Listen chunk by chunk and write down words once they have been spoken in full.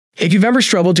If you've ever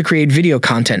struggled to create video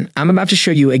content, I'm about to show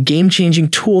you a game-changing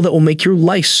tool that will make your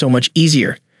life so much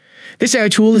easier. This AI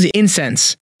tool is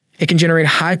Incense. It can generate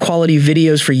high-quality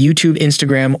videos for YouTube,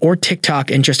 Instagram, or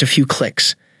TikTok in just a few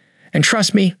clicks. And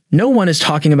trust me, no one is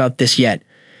talking about this yet.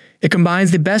 It combines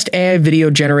the best AI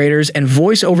video generators and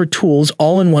voice-over tools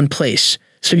all in one place,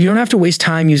 so you don't have to waste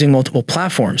time using multiple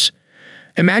platforms.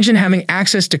 Imagine having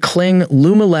access to Kling,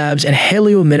 Luma Labs, and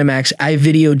Hailuo Minimax AI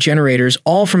video generators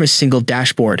all from a single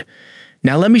dashboard.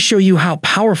 Now let me show you how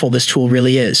powerful this tool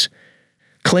really is.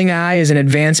 Kling AI is an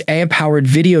advanced AI-powered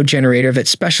video generator that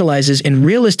specializes in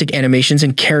realistic animations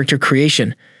and character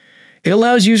creation. It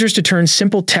allows users to turn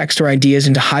simple text or ideas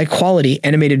into high-quality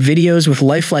animated videos with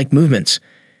lifelike movements.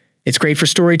 It's great for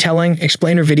storytelling,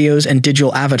 explainer videos, and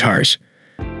digital avatars.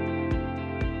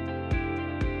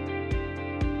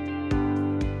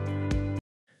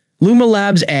 Luma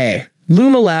Labs AI.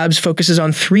 Luma Labs focuses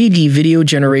on 3D video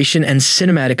generation and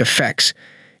cinematic effects.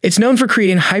 It's known for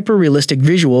creating hyper-realistic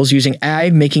visuals using AI,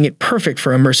 making it perfect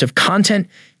for immersive content,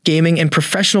 gaming, and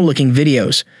professional-looking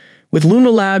videos. With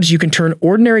Luma Labs, you can turn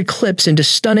ordinary clips into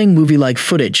stunning movie-like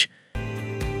footage.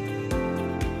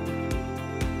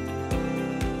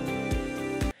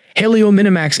 Hailuo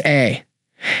Minimax AI.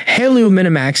 Hailuo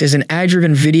Minimax is an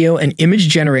AI-driven video and image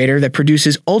generator that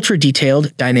produces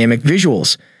ultra-detailed, dynamic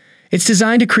visuals. It's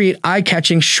designed to create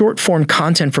eye-catching, short-form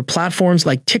content for platforms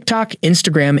like TikTok,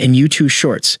 Instagram, and YouTube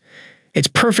Shorts. It's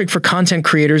perfect for content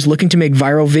creators looking to make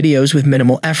viral videos with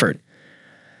minimal effort.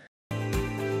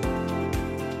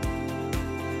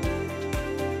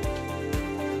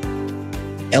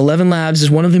 ElevenLabs is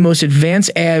one of the most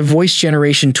advanced AI voice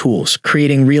generation tools,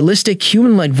 creating realistic,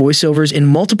 human-like voiceovers in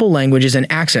multiple languages and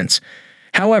accents.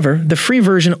 However, the free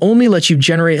version only lets you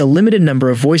generate a limited number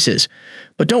of voices.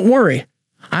 But don't worry,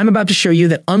 I'm about to show you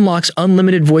that unlocks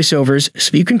unlimited voiceovers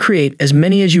so you can create as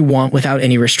many as you want without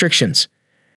any restrictions.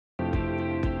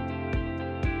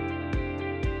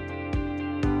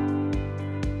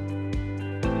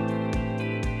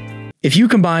 If you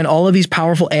combine all of these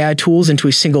powerful AI tools into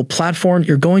a single platform,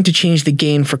 you're going to change the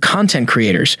game for content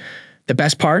creators. The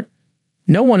best part?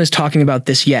 No one is talking about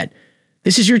this yet.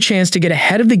 This is your chance to get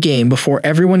ahead of the game before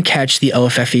everyone catches the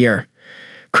OFFER.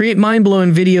 Create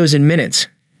mind-blowing videos in minutes.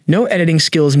 No editing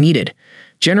skills needed.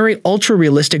 Generate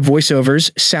ultra-realistic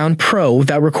voiceovers, sound pro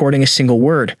without recording a single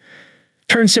word.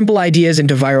 Turn simple ideas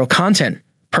into viral content,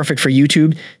 perfect for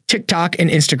YouTube, TikTok,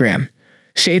 and Instagram.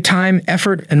 Save time,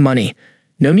 effort, and money.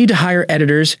 No need to hire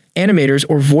editors, animators,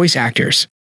 or voice actors.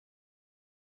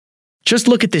 Just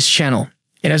look at this channel.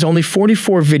 It has only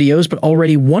 44 videos but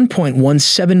already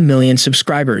 1.17 million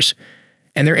subscribers.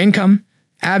 And their income?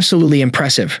 Absolutely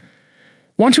impressive.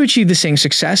 Want to achieve the same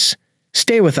success?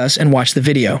 Stay with us and watch the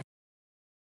video.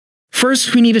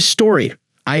 First, we need a story.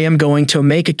 I am going to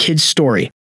make a kid's story.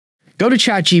 Go to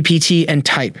ChatGPT and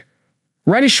type,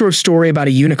 "Write a short story about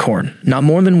a unicorn, not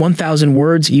more than 1,000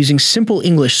 words, using simple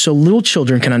English so little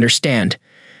children can understand."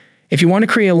 If you want to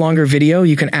create a longer video,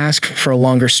 you can ask for a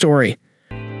longer story.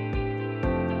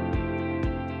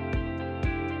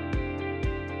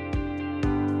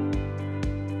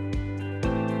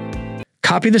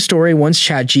 Copy the story once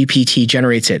ChatGPT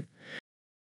generates it.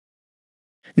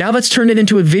 Now let's turn it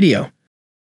into a video.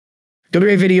 Go to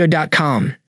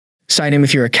avideo.com. Sign in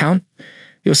with your account.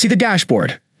 You'll see the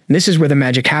dashboard. This is where the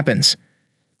magic happens.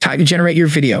 Type to generate your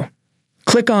video.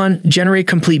 Click on Generate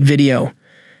Complete Video.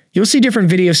 You'll see different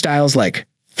video styles like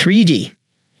 3D,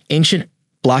 Ancient,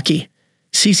 Blocky,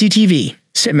 CCTV,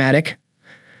 Cinematic,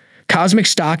 Cosmic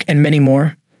Stock, and many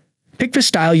more. Pick the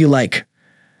style you like.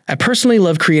 I personally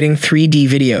love creating 3D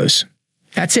videos.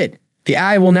 That's it. The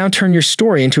AI will now turn your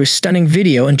story into a stunning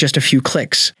video in just a few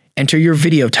clicks. Enter your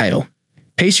video title.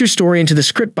 Paste your story into the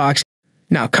script box.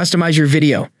 Now customize your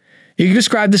video. You can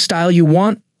describe the style you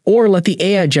want or let the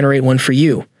AI generate one for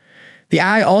you. The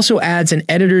AI also adds an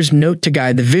editor's note to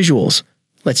guide the visuals.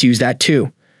 Let's use that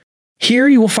too. Here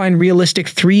you will find realistic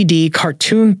 3D,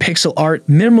 cartoon, pixel art,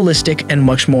 minimalistic, and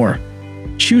much more.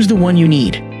 Choose the one you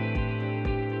need.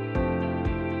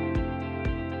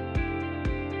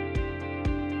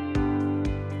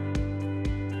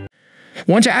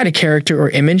 Want to add a character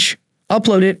or image?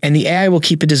 Upload it and the AI will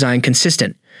keep the design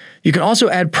consistent. You can also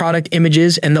add product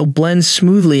images and they'll blend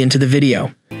smoothly into the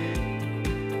video.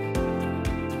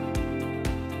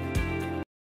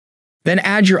 Then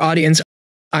add your audience.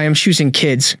 I am choosing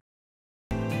kids.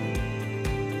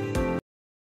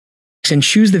 And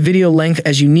choose the video length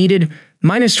as you needed,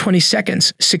 minus 20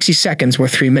 seconds, 60 seconds, or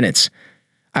 3 minutes.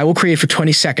 I will create for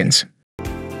 20 seconds.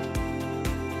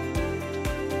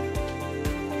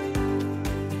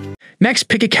 Next,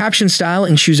 pick a caption style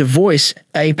and choose a voice.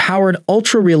 AI-powered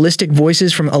ultra-realistic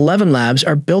voices from ElevenLabs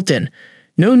are built in.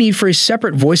 No need for a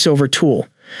separate voiceover tool.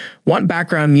 Want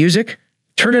background music?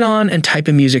 Turn it on and type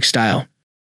a music style.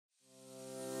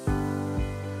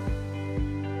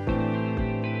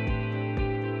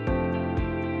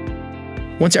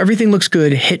 Once everything looks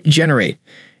good, hit generate.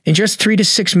 In just 3 to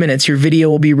 6 minutes, your video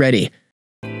will be ready.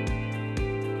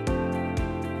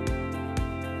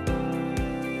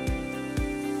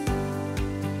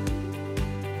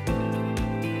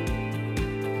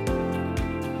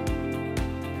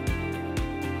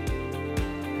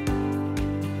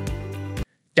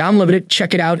 Download it,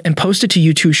 check it out, and post it to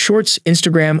YouTube Shorts,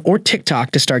 Instagram, or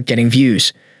TikTok to start getting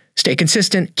views. Stay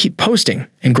consistent, keep posting,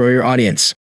 and grow your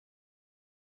audience.